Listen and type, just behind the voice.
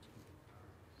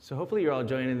So hopefully you're all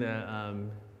enjoying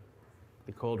the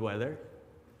cold weather.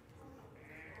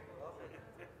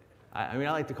 I mean,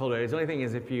 I like the cold weather. The only thing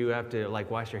is if you have to like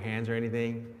wash your hands or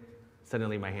anything,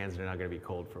 suddenly my hands are not going to be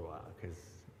cold for a while because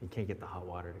you can't get the hot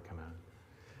water to come out.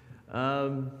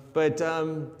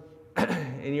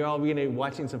 And you're all going to be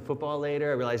watching some football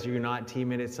later. I realize you're not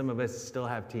team in it. Some of us still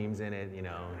have teams in it, you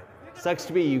know. Sucks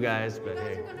to be you guys, but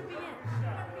hey. Are going to be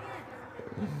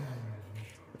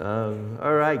in.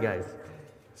 All right, guys.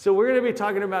 So we're going to be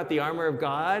talking about the armor of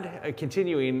God,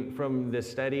 continuing from the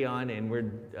study on, and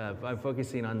I'm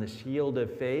focusing on the shield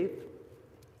of faith,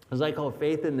 as I call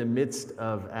faith in the midst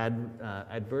of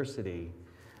adversity.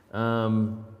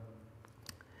 Let's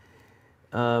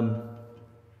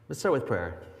start with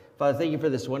prayer. Father, thank you for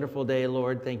this wonderful day,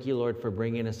 Lord. Thank you, Lord, for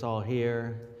bringing us all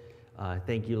here.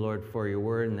 Thank you, Lord, for your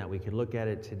word and that we could look at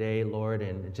it today, Lord,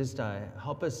 and just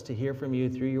help us to hear from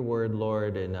you through your word,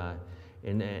 Lord,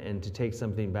 and to take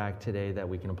something back today that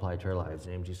we can apply to our lives.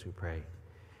 In the name of Jesus, we pray.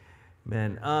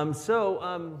 Amen.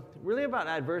 Really about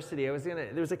adversity,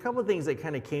 there's a couple of things that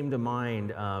kind of came to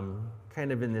mind,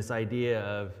 kind of in this idea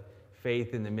of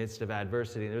faith in the midst of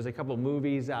adversity. There's a couple of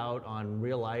movies out on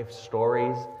real life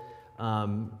stories.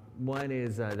 One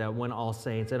is that one, All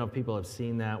Saints. I don't know if people have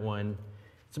seen that one.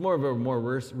 It's more of a more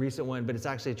recent one, but it's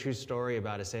actually a true story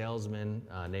about a salesman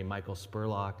named Michael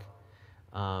Spurlock,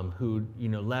 who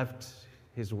left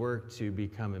his work to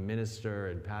become a minister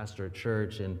and pastor at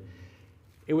church. And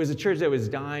it was a church that was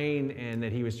dying, and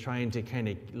that he was trying to kind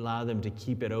of allow them to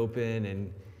keep it open,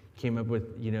 and came up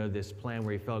with this plan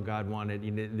where he felt God wanted.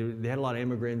 They had a lot of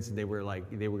immigrants, and they were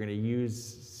going to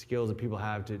use skills that people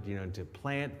have to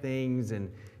plant things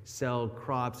and sell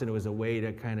crops, and it was a way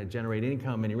to kind of generate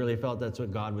income, and he really felt that's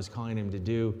what God was calling him to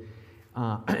do.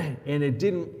 And it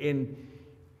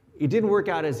didn't work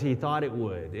out as he thought it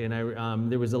would.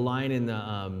 And there was a line in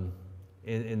the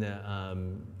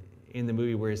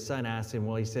movie where his son asked him,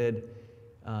 he said,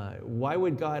 why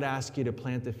would God ask you to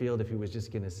plant the field if he was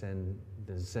just going to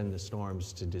send the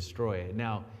storms to destroy it?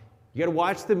 Now, you got to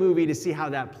watch the movie to see how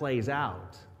that plays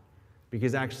out,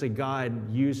 because actually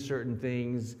God used certain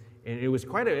things, and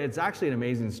it's actually an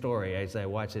amazing story. As I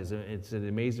watch it, it's an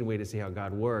amazing way to see how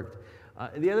God worked.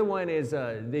 The other one is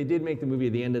they did make the movie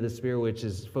The End of the Spear, which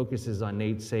focuses on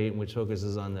Nate Saint, which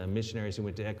focuses on the missionaries who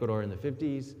went to Ecuador in the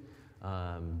 50s.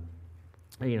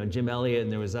 Jim Elliot,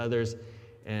 and there was others,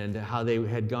 and how they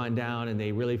had gone down, and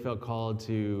they really felt called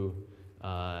to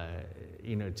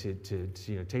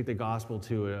take the gospel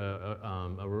to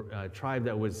a tribe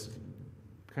that was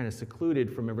kind of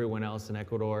secluded from everyone else in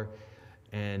Ecuador.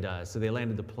 And so they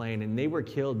landed the plane, and they were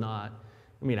killed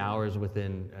hours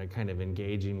within kind of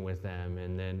engaging with them.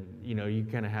 And then, you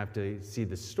kind of have to see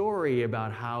the story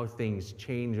about how things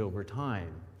change over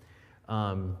time.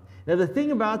 Now, the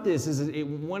thing about this is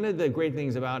one of the great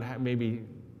things about maybe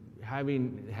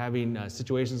having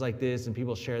situations like this, and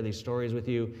people share these stories with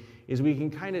you, is we can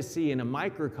kind of see in a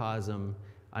microcosm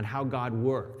on how God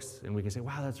works. And we can say,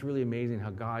 wow, that's really amazing how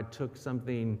God took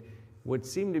something what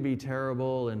seemed to be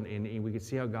terrible, and we could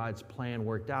see how God's plan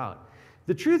worked out.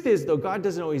 The truth is, though, God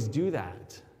doesn't always do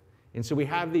that. And so we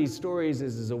have these stories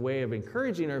as a way of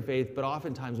encouraging our faith, but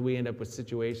oftentimes we end up with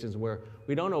situations where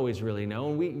we don't always really know,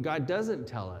 and God doesn't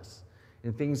tell us,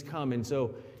 and things come. And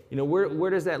so, where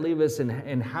does that leave us,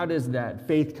 and how does that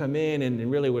faith come in?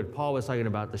 And really what Paul was talking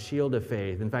about, the shield of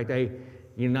faith. In fact,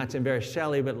 not to embarrass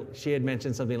Shelley, but she had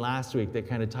mentioned something last week that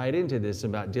kind of tied into this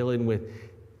about dealing with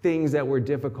things that were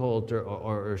difficult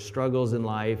or struggles in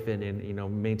life, and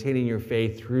maintaining your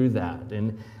faith through that.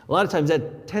 And a lot of times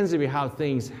that tends to be how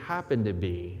things happen to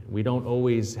be. We don't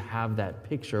always have that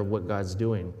picture of what God's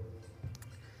doing.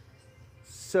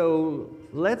 So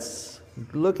let's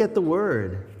look at the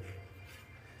Word.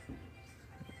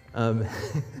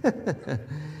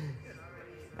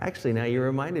 Actually, now you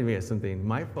reminded me of something.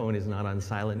 My phone is not on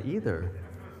silent either.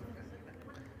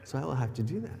 So I will have to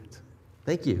do that.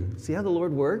 Thank you. See how the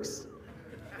Lord works?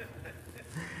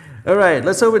 All right,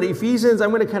 let's open Ephesians.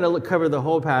 I'm going to kind of cover the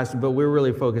whole passage, but we're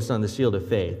really focused on the shield of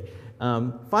faith.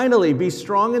 Finally, be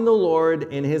strong in the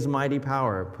Lord in his mighty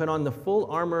power. Put on the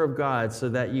full armor of God so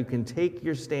that you can take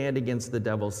your stand against the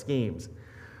devil's schemes.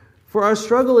 For our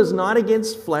struggle is not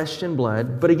against flesh and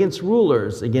blood, but against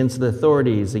rulers, against the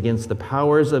authorities, against the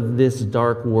powers of this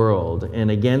dark world,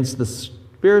 and against the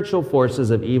spiritual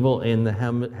forces of evil in the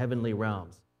heavenly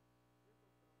realms.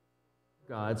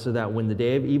 God, so that when the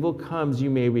day of evil comes, you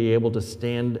may be able to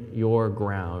stand your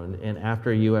ground, and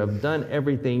after you have done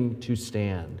everything, to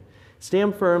stand.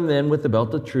 Stand firm then with the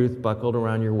belt of truth buckled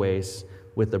around your waist,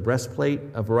 with the breastplate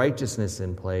of righteousness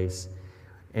in place,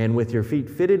 and with your feet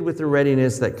fitted with the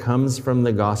readiness that comes from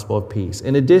the gospel of peace.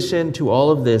 In addition to all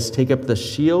of this, take up the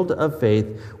shield of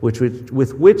faith,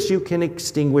 with which you can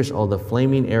extinguish all the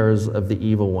flaming arrows of the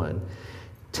evil one.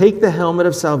 Take the helmet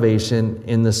of salvation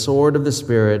and the sword of the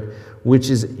Spirit, which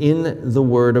is in the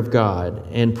Word of God,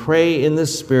 and pray in the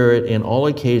Spirit in all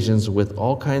occasions with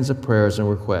all kinds of prayers and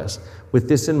requests. With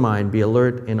this in mind, be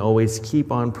alert and always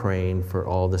keep on praying for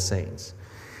all the saints.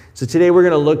 So today we're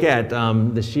going to look at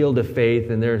the shield of faith,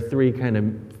 and there are three kind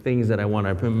of things that I want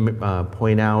to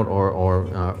point out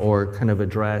or kind of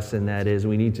address, and that is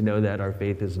we need to know that our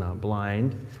faith is not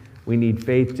blind. We need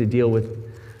faith to deal with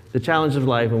the challenge of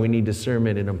life, and we need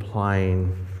discernment in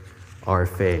applying our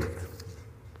faith.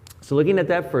 So looking at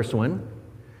that first one,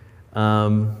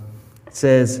 it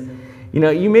says,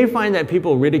 you may find that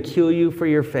people ridicule you for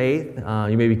your faith.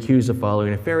 You may be accused of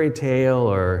following a fairy tale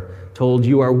or told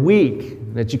you are weak,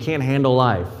 that you can't handle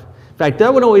life. In fact,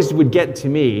 that one always would get to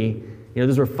me.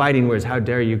 Those were fighting words. How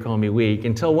dare you call me weak?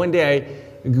 Until one day,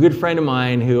 a good friend of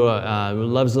mine who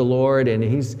loves the Lord, and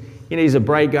he's a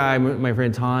bright guy, my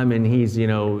friend Tom, and he's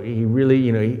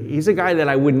a guy that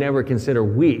I would never consider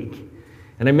weak.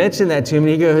 And I mentioned that to him,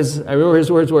 and he goes, I remember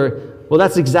his words were, well,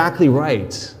 that's exactly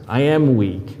right. I am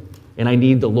weak, and I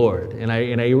need the Lord. And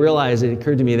I realized, it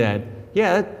occurred to me that,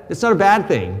 yeah, it's not a bad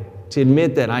thing to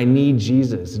admit that I need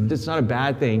Jesus. It's not a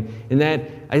bad thing. And that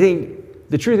I think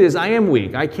the truth is I am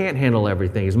weak. I can't handle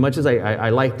everything. As much as I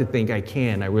like to think I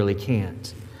can, I really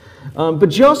can't.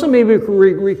 But you also may be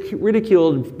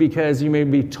ridiculed because you may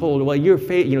be told, well, your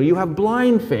faith, you have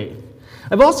blind faith.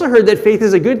 I've also heard that faith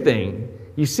is a good thing.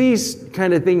 You see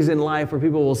kind of things in life where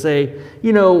people will say,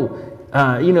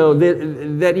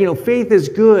 that faith is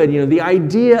good. The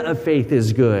idea of faith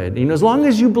is good. As long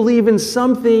as you believe in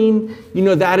something,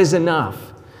 that is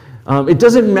enough. It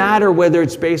doesn't matter whether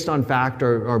it's based on fact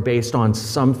or based on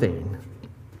something.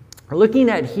 Looking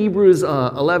at Hebrews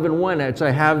 11:1, which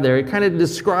I have there, it kind of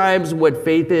describes what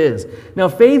faith is. Now,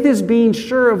 faith is being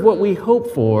sure of what we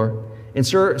hope for and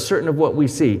certain of what we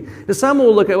see. Now, some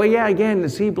will look at, well, yeah, again, to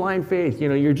see blind faith,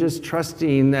 you're just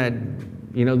trusting that,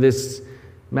 this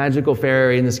magical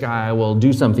fairy in the sky will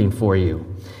do something for you.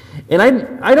 And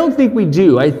I don't think we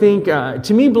do. I think,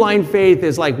 to me, blind faith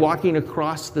is like walking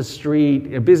across the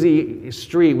street, a busy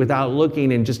street, without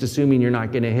looking and just assuming you're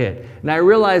not going to hit. And I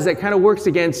realize that kind of works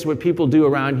against what people do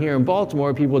around here in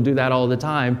Baltimore. People do that all the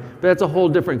time, but that's a whole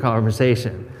different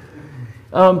conversation.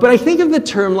 But I think of the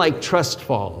term like trust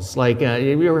falls. Like, have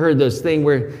you ever heard those things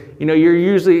where,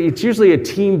 it's usually a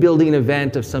team building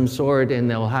event of some sort, and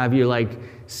they'll have you like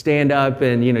stand up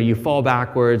and, you fall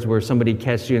backwards where somebody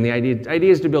catches you. And the idea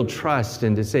is to build trust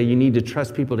and to say you need to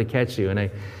trust people to catch you. And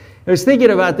I was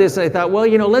thinking about this, and I thought, well,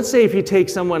 let's say if you take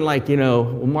someone like, well,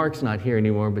 Mark's not here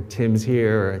anymore, but Tim's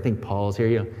here, or I think Paul's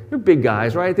here. They're big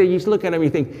guys, right? You look at them, you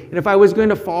think, and if I was going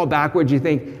to fall backwards, you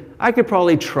think, I could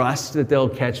probably trust that they'll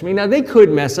catch me. Now, they could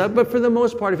mess up, but for the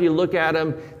most part, if you look at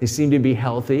them, they seem to be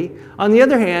healthy. On the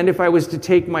other hand, if I was to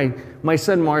take my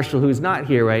son Marshall, who's not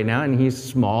here right now, and he's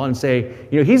small, and say,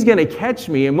 he's going to catch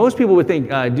me, and most people would think,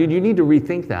 dude, you need to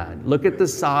rethink that. Look at the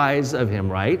size of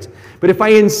him, right? But if I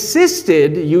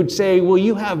insisted, you'd say, well,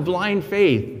 you have blind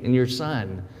faith in your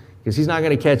son, because he's not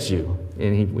going to catch you,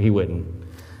 and he wouldn't.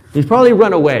 He'd probably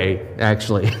run away,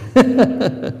 actually.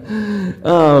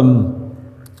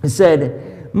 It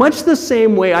said, much the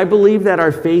same way, I believe that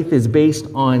our faith is based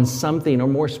on something, or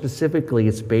more specifically,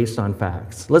 it's based on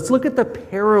facts. Let's look at the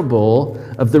parable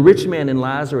of the rich man and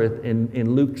Lazarus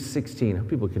in Luke 16. I hope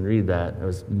people can read that. I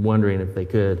was wondering if they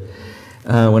could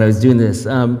when I was doing this.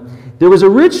 There was a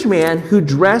rich man who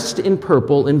dressed in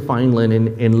purple and fine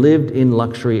linen and lived in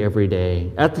luxury every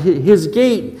day. At his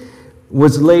gate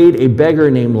was laid a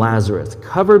beggar named Lazarus,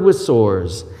 covered with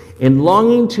sores, and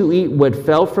longing to eat what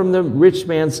fell from the rich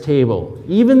man's table.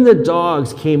 Even the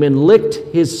dogs came and licked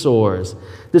his sores.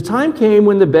 The time came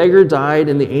when the beggar died,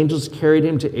 and the angels carried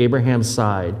him to Abraham's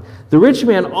side. The rich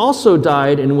man also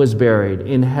died and was buried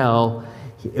in hell,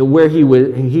 where he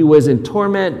was in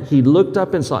torment. He looked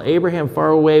up and saw Abraham far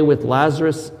away with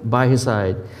Lazarus by his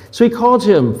side. So he called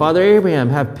him, Father Abraham,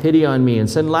 have pity on me, and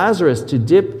send Lazarus to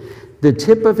dip the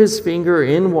tip of his finger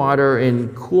in water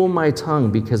and cool my tongue,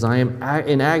 because I am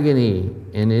in agony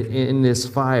in this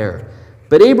fire.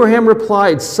 But Abraham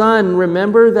replied, Son,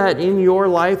 remember that in your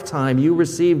lifetime you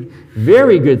received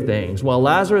very good things, while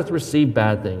Lazarus received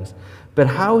bad things. But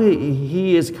how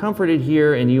he is comforted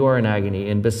here, and you are in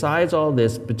agony. And besides all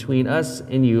this, between us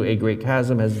and you a great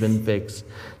chasm has been fixed,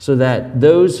 so that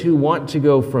those who want to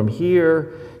go from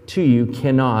here to you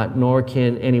cannot, nor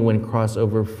can anyone cross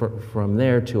over from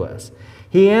there to us.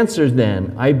 He answered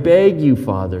then, I beg you,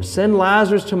 Father, send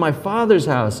Lazarus to my father's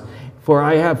house, for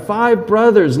I have 5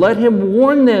 brothers. Let him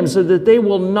warn them so that they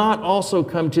will not also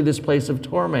come to this place of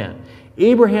torment.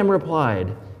 Abraham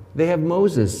replied, they have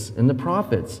Moses and the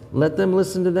prophets. Let them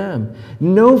listen to them.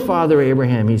 No, Father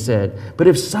Abraham, he said, but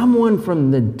if someone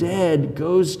from the dead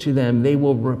goes to them, they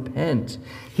will repent.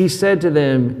 He said to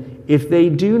them, if they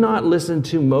do not listen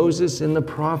to Moses and the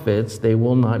prophets, they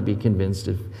will not be convinced,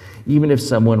 even if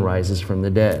someone rises from the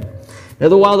dead.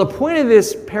 Now, while the point of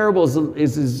this parable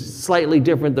is slightly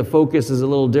different, the focus is a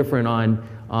little different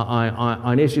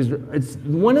on issues.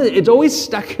 It's always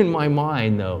stuck in my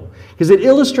mind, though, because it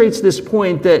illustrates this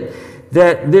point that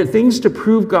there are things to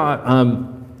prove God,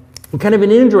 kind of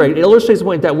an indirect. It illustrates the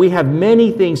point that we have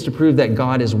many things to prove that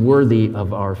God is worthy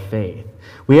of our faith.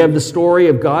 We have the story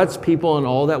of God's people and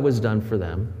all that was done for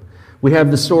them. We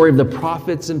have the story of the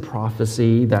prophets and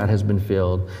prophecy that has been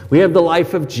filled. We have the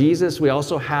life of Jesus. We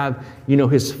also have,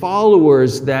 his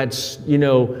followers that,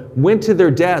 went to their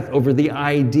death over the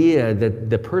idea that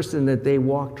the person that they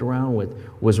walked around with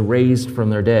was raised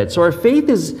from their dead. So our faith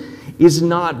is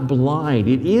not blind.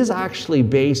 It is actually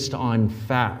based on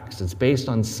facts. It's based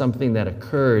on something that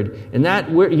occurred, and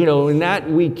that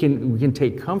we can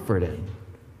take comfort in.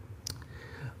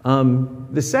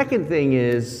 The second thing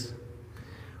is,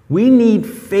 we need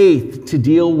faith to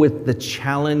deal with the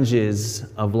challenges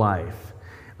of life.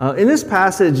 In this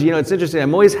passage, it's interesting.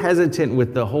 I'm always hesitant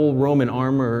with the whole Roman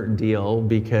armor deal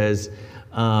because,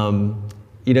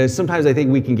 sometimes I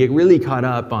think we can get really caught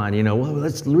up on,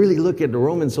 let's really look at the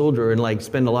Roman soldier and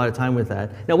spend a lot of time with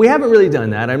that. Now, we haven't really done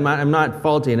that. I'm not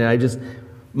faulting it.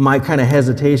 My kind of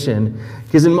hesitation,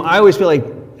 because I always feel like,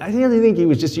 I really think he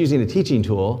was just using a teaching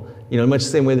tool. Much the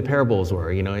same way the parables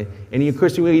were, And of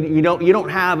course, you don't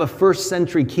have a first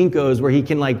century Kinko's where he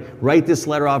can write this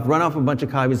letter off, run off a bunch of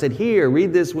copies, and said, here,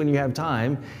 read this when you have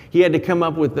time. He had to come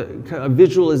up with a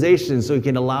visualization so he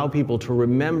can allow people to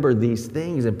remember these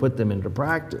things and put them into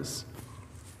practice.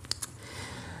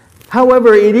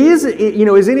 However, it is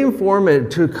informative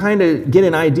to kind of get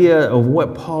an idea of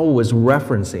what Paul was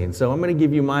referencing. So I'm going to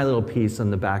give you my little piece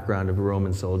on the background of a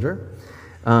Roman soldier.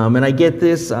 And I get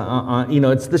this,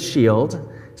 it's the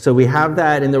shield. So we have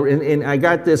that, and I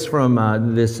got this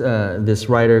from this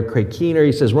writer, Craig Keener.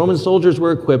 He says, Roman soldiers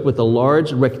were equipped with a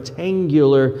large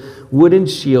rectangular wooden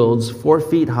shields 4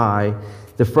 feet high,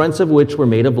 the fronts of which were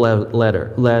made of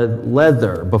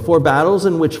leather. Before battles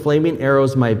in which flaming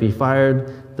arrows might be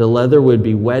fired, the leather would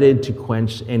be wetted to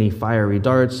quench any fiery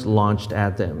darts launched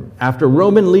at them. After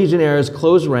Roman legionaries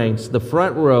closed ranks, the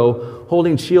front row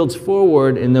holding shields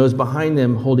forward and those behind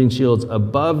them holding shields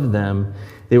above them,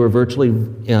 they were virtually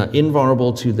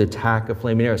invulnerable to the attack of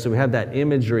flaming arrows. So we have that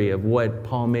imagery of what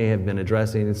Paul may have been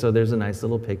addressing. And so there's a nice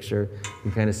little picture.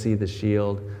 You kind of see the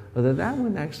shield. Although that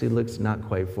one actually looks not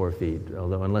quite 4 feet,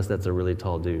 unless that's a really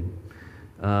tall dude.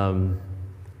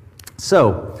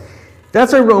 So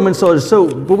that's our Roman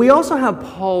soldier. But we also have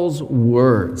Paul's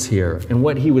words here and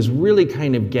what he was really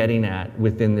kind of getting at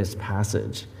within this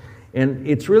passage. And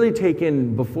it's really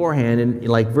taken beforehand in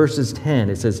verses 10.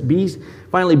 It says,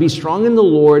 finally, be strong in the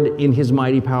Lord in his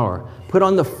mighty power. Put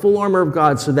on the full armor of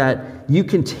God so that you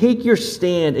can take your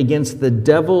stand against the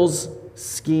devil's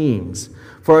schemes.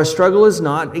 For our struggle is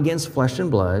not against flesh and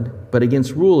blood, but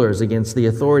against rulers, against the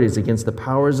authorities, against the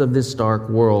powers of this dark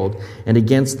world, and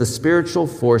against the spiritual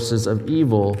forces of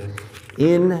evil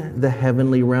in the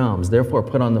heavenly realms. Therefore,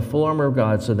 put on the full armor of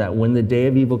God so that when the day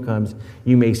of evil comes,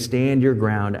 you may stand your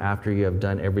ground after you have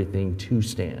done everything to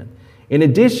stand. In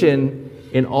addition,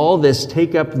 in all this,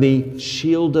 take up the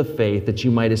shield of faith that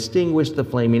you might extinguish the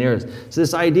flaming arrows. So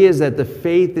this idea is that the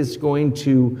faith is going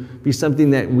to be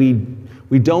something that we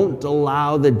don't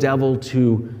allow the devil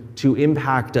to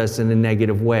impact us in a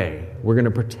negative way. We're going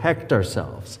to protect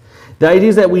ourselves. The idea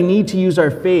is that we need to use our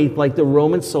faith, like the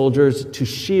Roman soldiers, to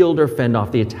shield or fend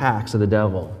off the attacks of the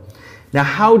devil. Now,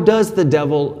 how does the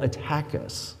devil attack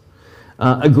us?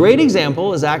 A great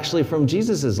example is actually from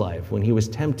Jesus' life when he was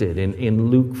tempted in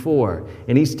Luke 4.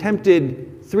 And he's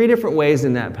tempted 3 different ways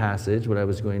in that passage. What I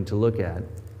was going to look at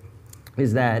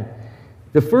is that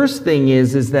the first thing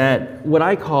is that what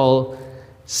I call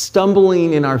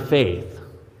stumbling in our faith,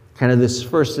 kind of this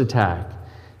first attack.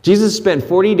 Jesus spent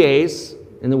 40 days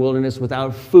in the wilderness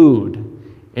without food.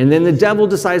 And then the devil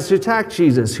decides to attack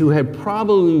Jesus, who had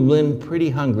probably been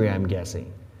pretty hungry, I'm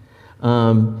guessing.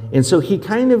 And so he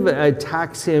kind of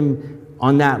attacks him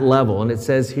on that level. And it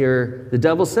says here, the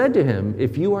devil said to him,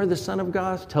 if you are the Son of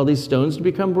God, tell these stones to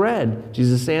become bread.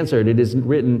 Jesus answered, it is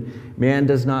written, man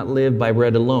does not live by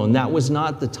bread alone. That was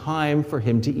not the time for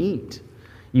him to eat.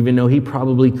 even though he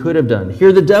probably could have done.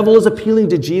 Here, the devil is appealing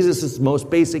to Jesus' most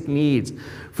basic needs.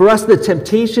 For us, the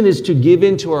temptation is to give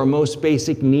in to our most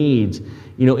basic needs,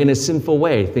 in a sinful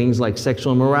way. Things like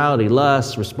sexual immorality,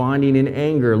 lust, responding in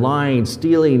anger, lying,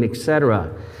 stealing,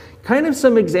 etc. Kind of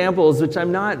some examples, which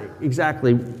I'm not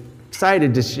exactly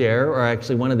excited to share, or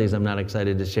actually one of these I'm not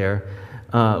excited to share.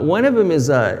 One of them is,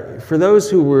 for those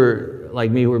who were,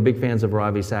 like me, who were big fans of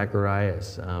Ravi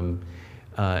Zacharias, and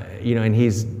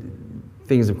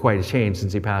things have quite changed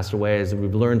since he passed away, as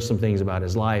we've learned some things about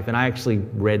his life. And I actually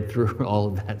read through all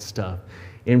of that stuff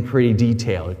in pretty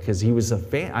detail because he was a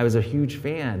fan. I was a huge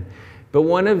fan. But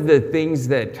one of the things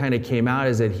that kind of came out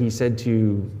is that he said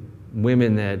to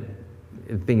women that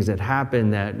things that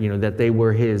happened, that that they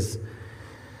were his,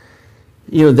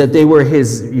 that they were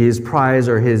his prize,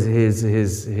 or his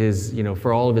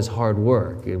for all of his hard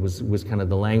work. It was kind of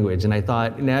the language. And I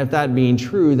thought, now if that being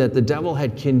true, that the devil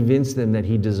had convinced them that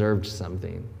he deserved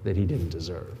something that he didn't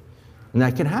deserve. And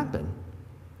that can happen.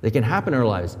 They can happen in our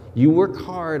lives. You work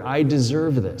hard, I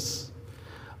deserve this.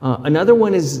 Another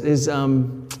one is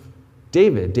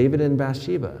David and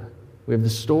Bathsheba. We have the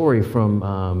story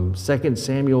from 2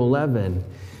 Samuel 11.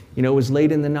 It was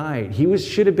late in the night. He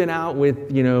should have been out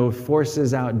with,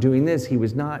 forces out doing this. He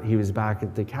was not. He was back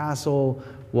at the castle,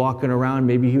 walking around.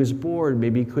 Maybe he was bored.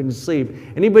 Maybe he couldn't sleep.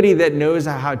 Anybody that knows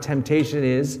how temptation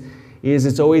is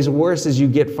it's always worse as you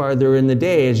get farther in the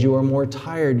day. As you are more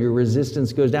tired, your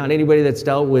resistance goes down. Anybody that's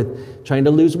dealt with trying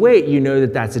to lose weight,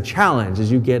 that that's a challenge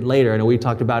as you get later. I know we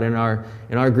talked about in our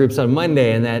groups on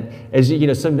Monday, and that as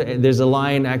there's a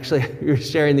line actually you were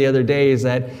sharing the other day, is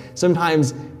that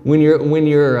sometimes when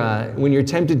you're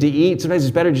tempted to eat, sometimes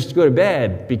it's better just to go to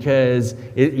bed because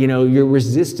your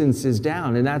resistance is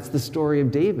down. And that's the story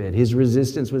of David. His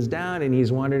resistance was down, and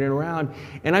he's wandering around.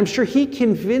 And I'm sure he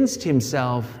convinced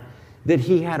himself that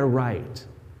he had a right.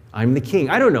 I'm the king.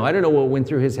 I don't know what went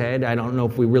through his head. I don't know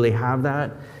if we really have that.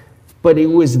 But it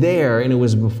was there, and it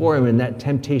was before him, and that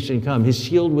temptation come. His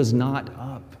shield was not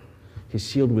up. His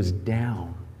shield was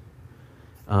down.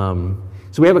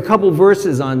 So we have a couple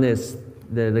verses on this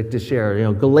that I'd like to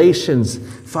share. Galatians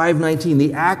 5:19,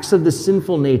 the acts of the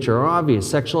sinful nature are obvious: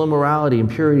 sexual immorality,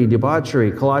 impurity,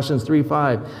 debauchery. Colossians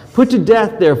 3:5, put to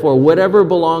death, therefore, whatever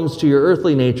belongs to your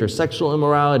earthly nature: sexual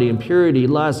immorality, impurity,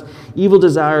 lust, evil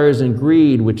desires, and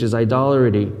greed, which is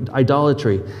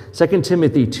idolatry. 2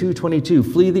 Timothy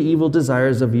 2:22, flee the evil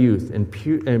desires of youth and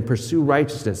pursue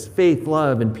righteousness, faith,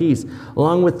 love, and peace,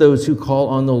 along with those who call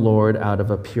on the Lord out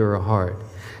of a pure heart.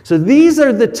 So these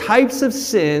are the types of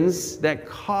sins that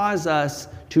cause us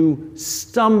to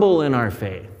stumble in our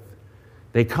faith.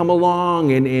 They come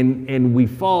along and we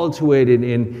fall to it,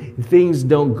 and things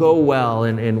don't go well,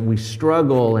 and we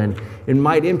struggle, and it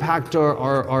might impact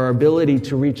our ability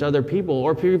to reach other people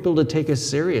or people to take us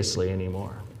seriously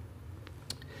anymore.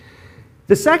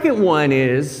 The second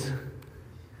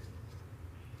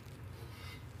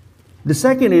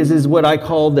is what I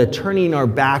call the turning our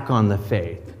back on the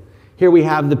faith. Here we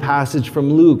have the passage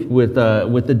from Luke with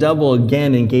the devil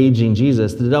again engaging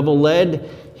Jesus. The devil led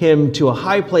him to a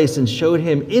high place and showed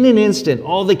him in an instant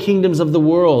all the kingdoms of the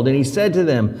world. And he said to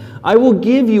them, I will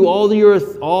give you all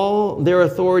their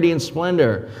authority and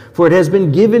splendor, for it has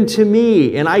been given to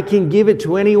me, and I can give it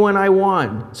to anyone I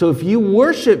want. So if you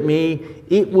worship me,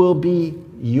 it will be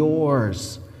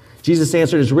yours. Jesus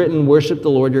answered, as written, worship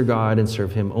the Lord your God and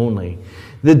serve him only.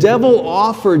 The devil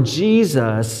offered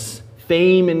Jesus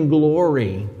fame and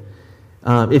glory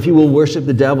if he will worship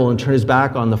the devil and turn his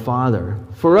back on the Father.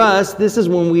 For us, this is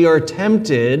when we are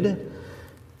tempted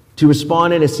to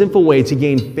respond in a sinful way to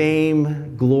gain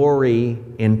fame, glory,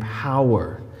 and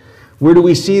power. Where do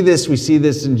we see this? We see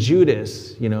this in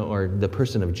Judas, or the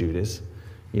person of Judas,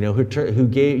 who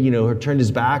turned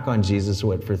his back on Jesus,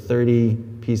 for 30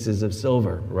 pieces of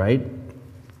silver, right?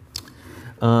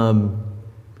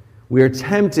 We are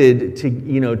tempted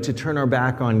to turn our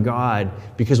back on God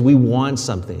because we want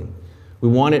something. We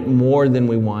want it more than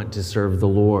we want to serve the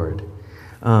Lord.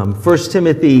 1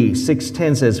 Timothy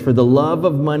 6:10 says, for the love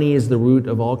of money is the root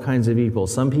of all kinds of evil.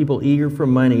 Some people eager for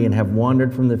money and have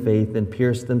wandered from the faith and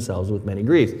pierced themselves with many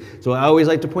griefs. So I always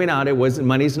like to point out,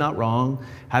 money's not wrong.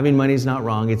 Having money's not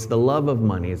wrong. It's the love of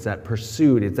money. It's that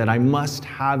pursuit. It's that I must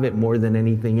have it more than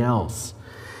anything else.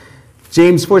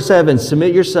 James 4:7,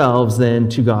 submit yourselves then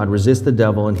to God, resist the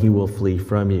devil, and he will flee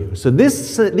from you. So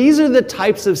these are the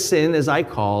types of sin, as I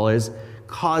call,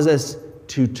 cause us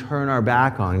to turn our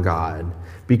back on God.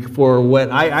 For what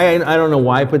I don't know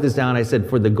why I put this down. I said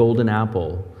for the golden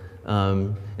apple,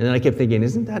 and then I kept thinking,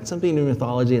 isn't that something in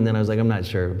mythology? And then I was like, I'm not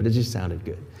sure, but it just sounded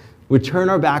good. We turn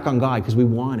our back on God because we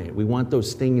want it. We want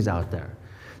those things out there.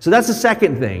 So that's the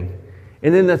second thing.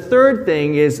 And then the third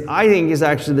thing is, I think, is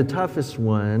actually the toughest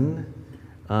one.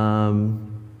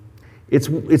 It's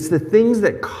the things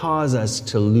that cause us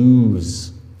to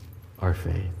lose our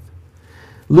faith.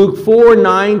 Luke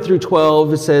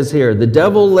 4:9-12 says here, the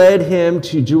devil led him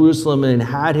to Jerusalem and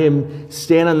had him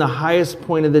stand on the highest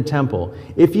point of the temple.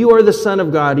 If you are the Son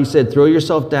of God, he said, throw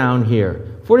yourself down here.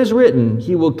 For it is written,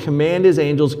 he will command his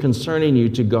angels concerning you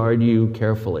to guard you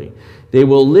carefully. They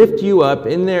will lift you up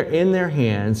in their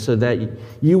hands so that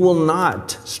you will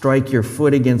not strike your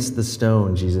foot against the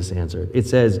stone, Jesus answered. It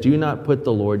says, do not put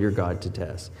the Lord your God to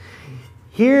test.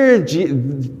 Here,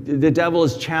 the devil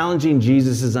is challenging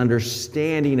Jesus'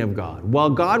 understanding of God. While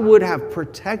God would have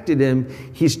protected him,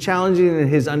 he's challenging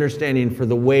his understanding for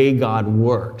the way God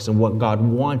works and what God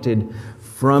wanted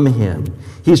from him.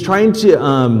 He's trying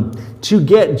to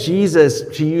get Jesus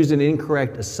to use an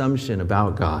incorrect assumption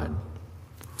about God.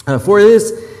 For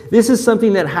this is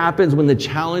something that happens when the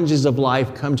challenges of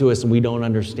life come to us and we don't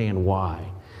understand why.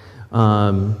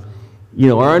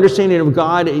 Our understanding of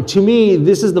God, to me,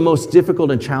 this is the most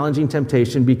difficult and challenging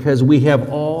temptation because we have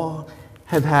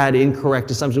had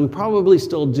incorrect assumptions. We probably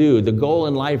still do. The goal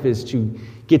in life is to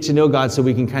get to know God so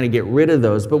we can kind of get rid of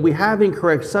those. But we have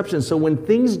incorrect assumptions. So when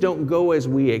things don't go as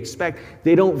we expect,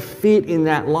 they don't fit in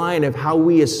that line of how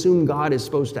we assume God is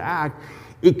supposed to act,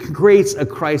 it creates a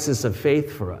crisis of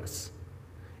faith for us.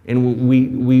 And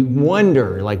we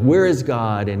wonder, like, where is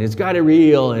God? And is God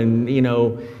real? And,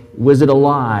 was it a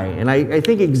lie? And I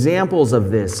think examples of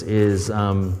this is,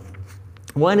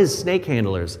 one is snake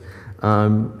handlers.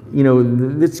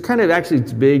 It's kind of actually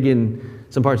it's big in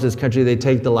some parts of this country. They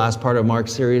take the last part of Mark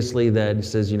seriously that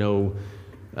says,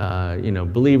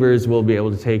 believers will be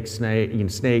able to take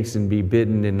snakes and be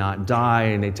bitten and not die.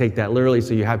 And they take that literally,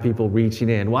 so you have people reaching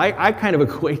in. Well, I kind of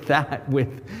equate that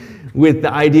with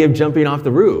the idea of jumping off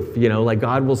the roof. Like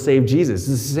God will save Jesus.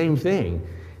 It's the same thing.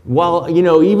 While,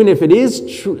 even if it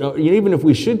is true, even if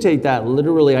we should take that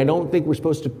literally, I don't think we're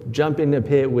supposed to jump in a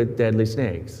pit with deadly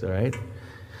snakes, all right?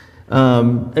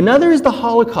 Another is the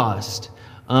Holocaust.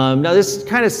 Now, this is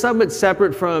kind of somewhat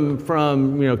separate from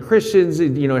Christians.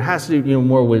 It has to do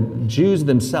more with Jews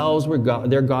themselves.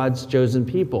 They're God's chosen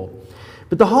people.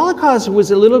 But the Holocaust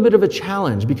was a little bit of a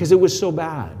challenge because it was so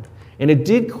bad. And it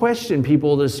did question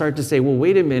people to start to say, well,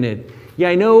 wait a minute. Yeah,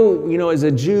 I know, as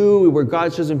a Jew, we're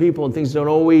God's chosen people and things don't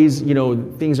always,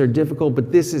 things are difficult,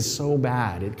 but this is so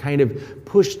bad. It kind of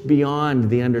pushed beyond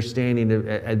the understanding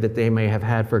that they may have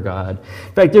had for God.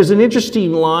 In fact, there's an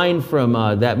interesting line from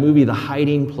that movie, The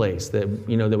Hiding Place, that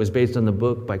was based on the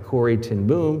book by Corrie ten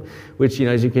Boom, which,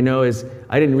 as you can know, is,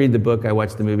 I didn't read the book, I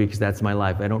watched the movie because that's my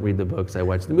life. I don't read the books, I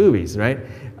watch the movies, right?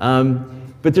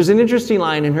 But there's an interesting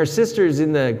line, and her sister's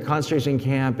in the concentration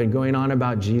camp and going on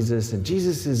about Jesus, and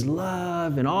Jesus is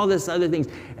love and all this other things.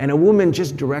 And a woman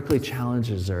just directly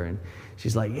challenges her, and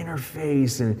she's like in her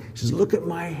face, and she says, look at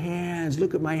my hands,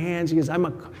 look at my hands. She goes, I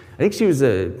think she was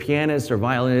a pianist or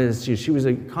violinist. She was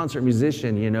a concert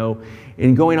musician,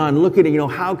 and going on, look at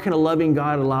it, how can a loving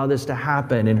God allow this to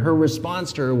happen? And her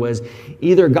response to her was,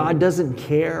 either God doesn't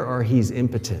care or he's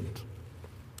impotent.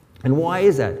 And why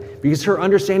is that? Because her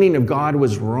understanding of God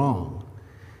was wrong.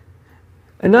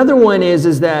 Another one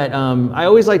is that I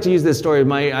always like to use this story.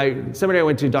 Somebody I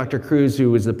went to, Dr. Cruz,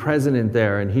 who was the president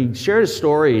there, and he shared a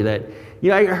story that,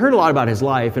 I heard a lot about his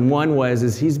life, and one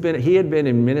was he had been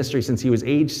in ministry since he was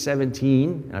age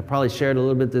 17, and I probably shared a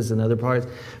little bit this in other parts,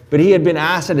 but he had been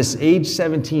asked at age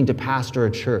 17 to pastor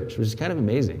a church, which is kind of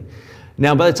amazing.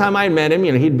 Now, by the time I met him,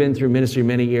 he'd been through ministry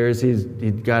many years.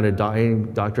 He'd got a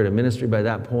doctorate of ministry by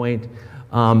that point.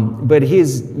 But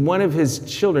one of his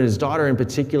children, his daughter in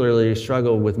particular,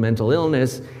 struggled with mental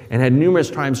illness and had numerous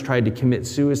times tried to commit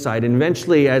suicide. And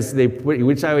eventually,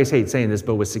 which I always hate saying this,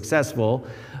 but was successful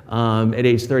at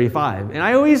age 35. And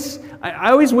I always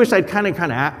wish I'd kind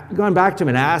of gone back to him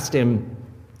and asked him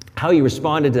how he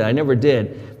responded to that. I never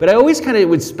did. But I always kind of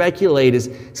would speculate is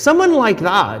someone like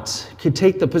that could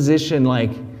take the position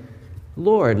like,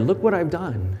 Lord, look what I've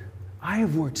done. I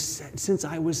have worked since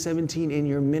I was 17 in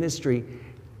your ministry,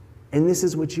 and this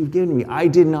is what you've given me. I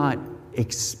did not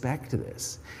expect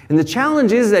this. And the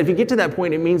challenge is that if you get to that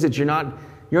point, it means that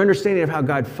your understanding of how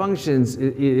God functions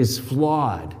is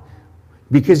flawed,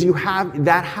 because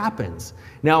that happens.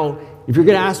 Now, if you're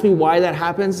going to ask me why that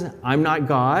happens, I'm not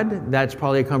God. That's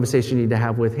probably a conversation you need to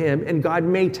have with him. And God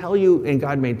may tell you, and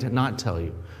God may not tell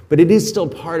you. But it is still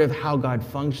part of how God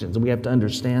functions, and we have to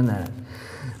understand that.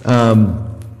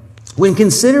 When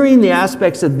considering the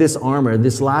aspects of this armor,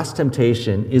 this last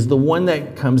temptation is the one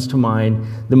that comes to mind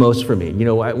the most for me.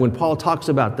 When Paul talks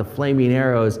about the flaming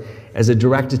arrows, as a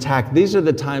direct attack, these are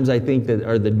the times I think that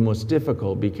are the most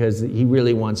difficult because he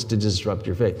really wants to disrupt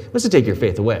your faith. He wants to take your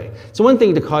faith away. It's one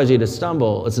thing to cause you to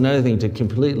stumble. It's another thing to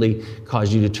completely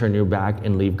cause you to turn your back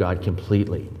and leave God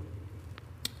completely.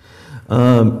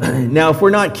 Now, if we're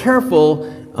not careful,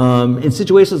 in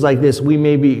situations like this, we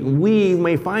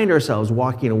may find ourselves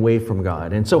walking away from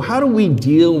God. And so how do we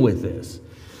deal with this?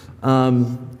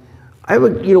 It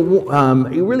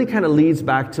really kind of leads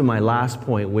back to my last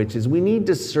point, which is we need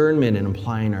discernment in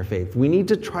applying our faith. We need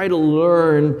to try to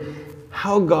learn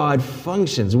how God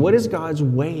functions. What is God's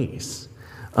ways?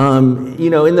 In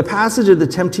the passage of the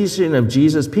temptation of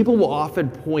Jesus, people will often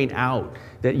point out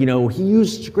that, he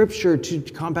used Scripture to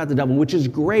combat the devil, which is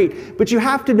great, but you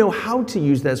have to know how to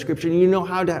use that Scripture and you know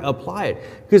how to apply it.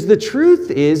 Because the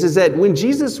truth is that when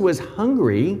Jesus was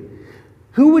hungry,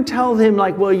 who would tell him,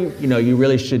 you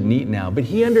really shouldn't eat now? But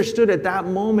he understood at that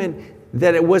moment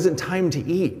that it wasn't time to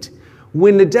eat.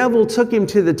 When the devil took him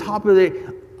to the top of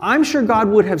I'm sure God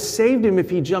would have saved him if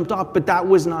he jumped off, but that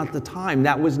was not the time.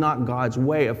 That was not God's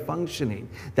way of functioning.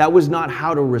 That was not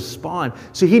how to respond.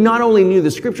 So he not only knew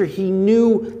the Scripture, he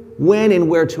knew when and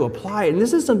where to apply it. And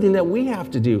this is something that we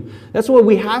have to do. That's why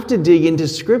we have to dig into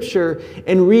Scripture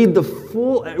and read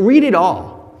it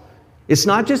all. It's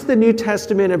not just the New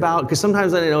Testament because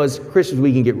sometimes I know as Christians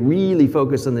we can get really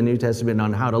focused on the New Testament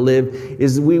on how to live,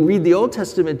 is we read the Old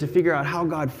Testament to figure out how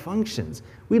God functions.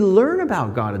 We learn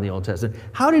about God in the Old Testament.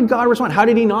 How did God respond? How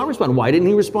did he not respond? Why didn't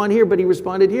he respond here, but he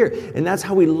responded here? And that's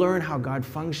how we learn how God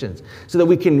functions, so that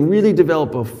we can really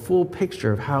develop a full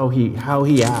picture of how he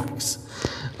acts.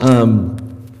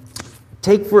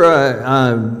 Take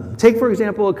for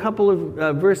example a couple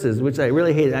of verses, which I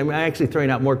really hate. I'm actually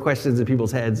throwing out more questions in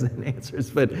people's heads than answers.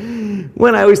 But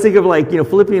when I always think of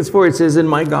Philippians 4, it says, "And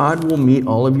my God will meet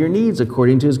all of your needs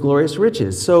according to his glorious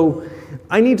riches." So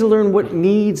I need to learn what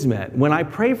needs met. When I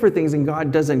pray for things and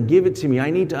God doesn't give it to me, I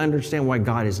need to understand why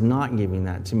God is not giving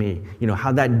that to me.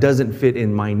 How that doesn't fit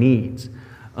in my needs.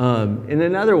 And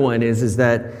another one is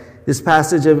that this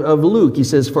passage of Luke, he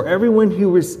says, "For everyone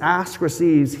who asks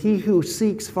receives, he who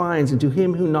seeks finds, and to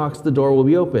him who knocks the door will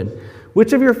be open.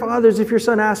 Which of your fathers, if your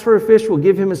son asks for a fish, will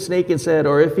give him a snake instead,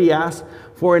 or if he asks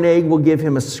for an egg, will give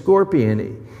him a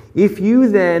scorpion? If you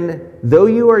then, though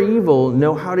you are evil,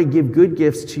 know how to give good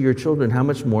gifts to your children, how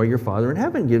much more your Father in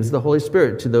heaven gives the Holy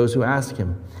Spirit to those who ask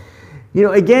him." A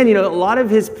lot of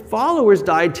his followers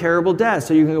died terrible deaths.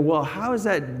 So you can go, well, how is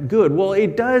that good? Well,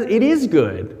 it is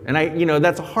good. And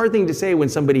that's a hard thing to say when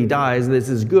somebody dies, this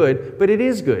is good, but it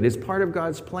is good. It's part of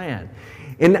God's plan.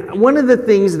 And one of the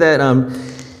things that,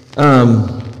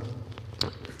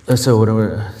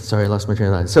 sorry, I lost my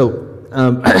train of thought.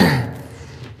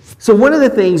 So one of the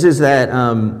things is that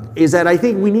I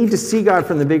think we need to see God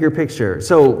from the bigger picture.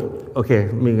 So, okay,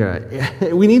 let me go.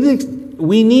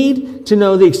 We need to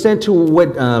know the extent to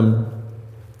what,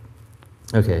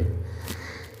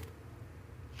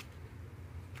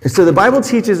 So the Bible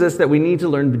teaches us that we need to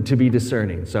learn to be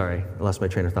discerning. Sorry, I lost my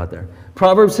train of thought there.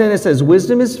 Proverbs 10, it says,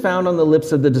 "Wisdom is found on the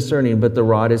lips of the discerning, but the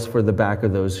rod is for the back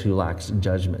of those who lack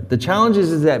judgment." The challenge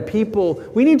is that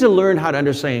we need to learn how to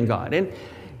understand God. And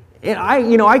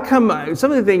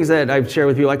some of the things that I've shared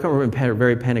with you, I come from a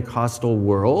very Pentecostal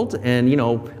world, and,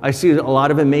 I see a lot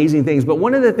of amazing things. But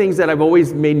one of the things that I've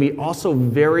always made me also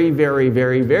very, very,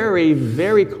 very, very,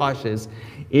 very cautious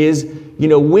is,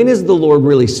 when is the Lord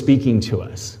really speaking to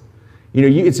us?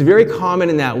 It's very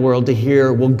common in that world to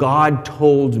hear, well, God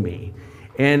told me.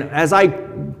 And as I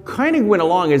kind of went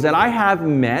along, is that I have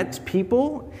met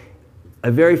people,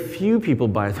 a very few people,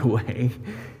 by the way,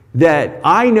 that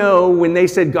I know when they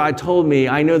said God told me,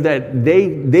 I know that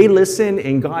they listen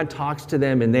and God talks to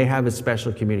them and they have a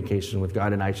special communication with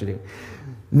God, and I should do.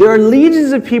 There are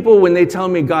legions of people when they tell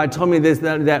me God told me this,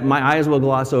 that my eyes will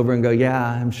gloss over and go,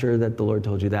 yeah, I'm sure that the Lord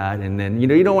told you that. And then,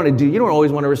 you don't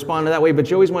always want to respond that way,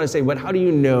 but you always want to say, but how do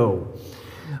you know?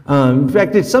 In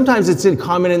fact, sometimes it's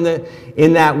common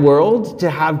in that world to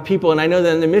have people, and I know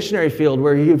that in the missionary field,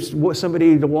 where you have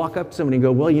somebody to walk up to somebody and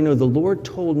go, well, the Lord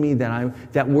told me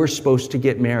that we're supposed to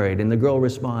get married. And the girl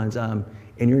responds, and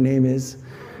your name is?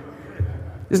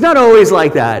 It's not always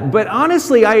like that. But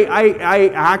honestly, I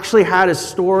actually had a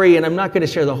story, and I'm not going to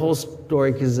share the whole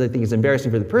story because I think it's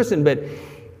embarrassing for the person, but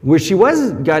where she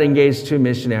got engaged to a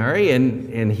missionary,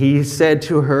 and he said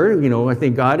to her, I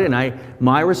think God, and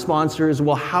my response to her is,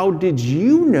 well, how did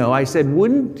you know? I said,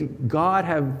 wouldn't God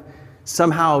have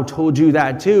somehow told you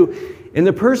that too? And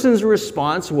the person's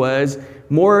response was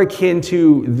more akin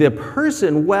to the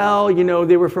person, well,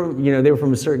 they were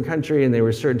from a certain country and they were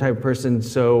a certain type of person,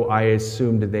 so I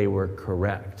assumed that they were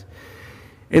correct.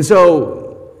 And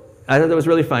so I thought that was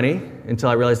really funny until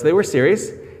I realized they were serious.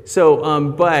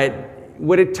 So, but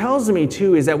what it tells me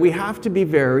too is that we have to be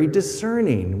very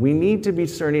discerning. We need to be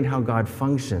discerning how God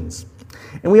functions.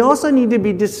 And we also need to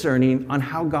be discerning on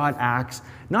how God acts,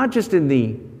 not just in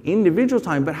the individual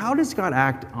time, but how does God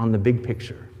act on the big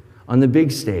picture, on the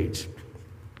big stage.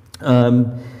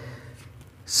 One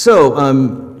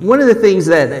of the things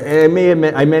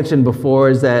that I mentioned before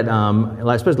is that,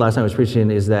 especially last time I was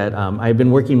preaching, is that I've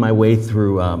been working my way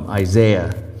through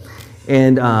Isaiah.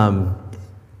 And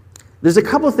there's a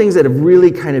couple of things that have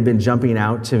really kind of been jumping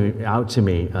out to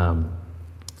me.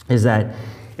 Is that,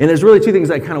 and there's really two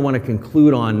things I kind of want to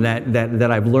conclude on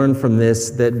that I've learned from this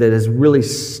that has really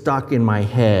stuck in my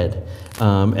head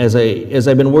as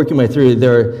I've been working my way through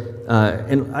there.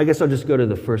 And I guess I'll just go to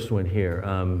the first one here.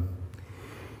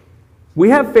 We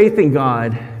have faith in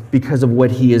God because of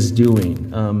what He is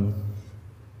doing.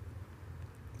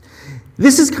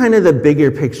 This is kind of the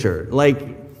bigger picture.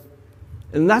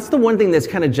 And that's the one thing that's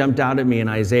kind of jumped out at me in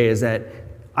Isaiah is that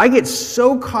I get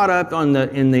so caught up in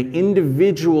the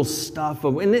individual stuff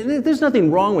and there's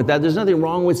nothing wrong with that. There's nothing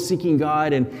wrong with seeking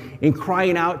God and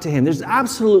crying out to Him. There's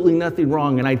absolutely nothing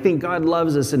wrong. And I think God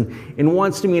loves us and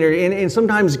wants to meet her. And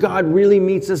sometimes God really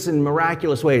meets us in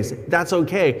miraculous ways. That's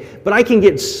okay. But I can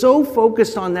get so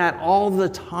focused on that all the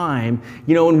time,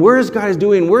 and where is God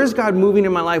doing? Where is God moving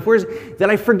in my life? That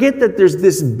I forget that there's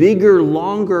this bigger,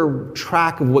 longer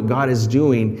track of what God is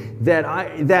doing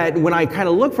that when I kind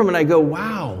of look from it, I go,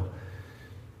 wow.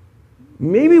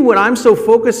 Maybe what I'm so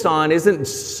focused on isn't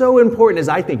so important as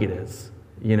I think it is,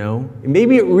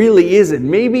 Maybe it really isn't.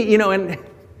 Maybe, and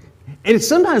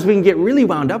sometimes we can get really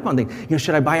wound up on things.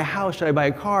 Should I buy a house? Should I buy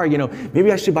a car?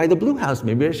 Maybe I should buy the blue house.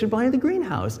 Maybe I should buy the green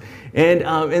house. And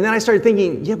then I started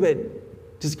thinking, yeah, but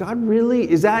does God really,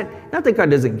 is that, not that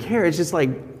God doesn't care, it's just like,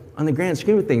 on the grand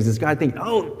scheme of things, does God think,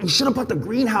 oh, you should have bought the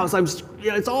greenhouse.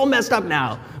 It's all messed up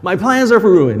now. My plans are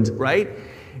ruined, right?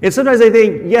 And sometimes I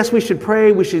think, yes, we should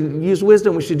pray, we should use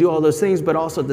wisdom, we should do all those things, but also at the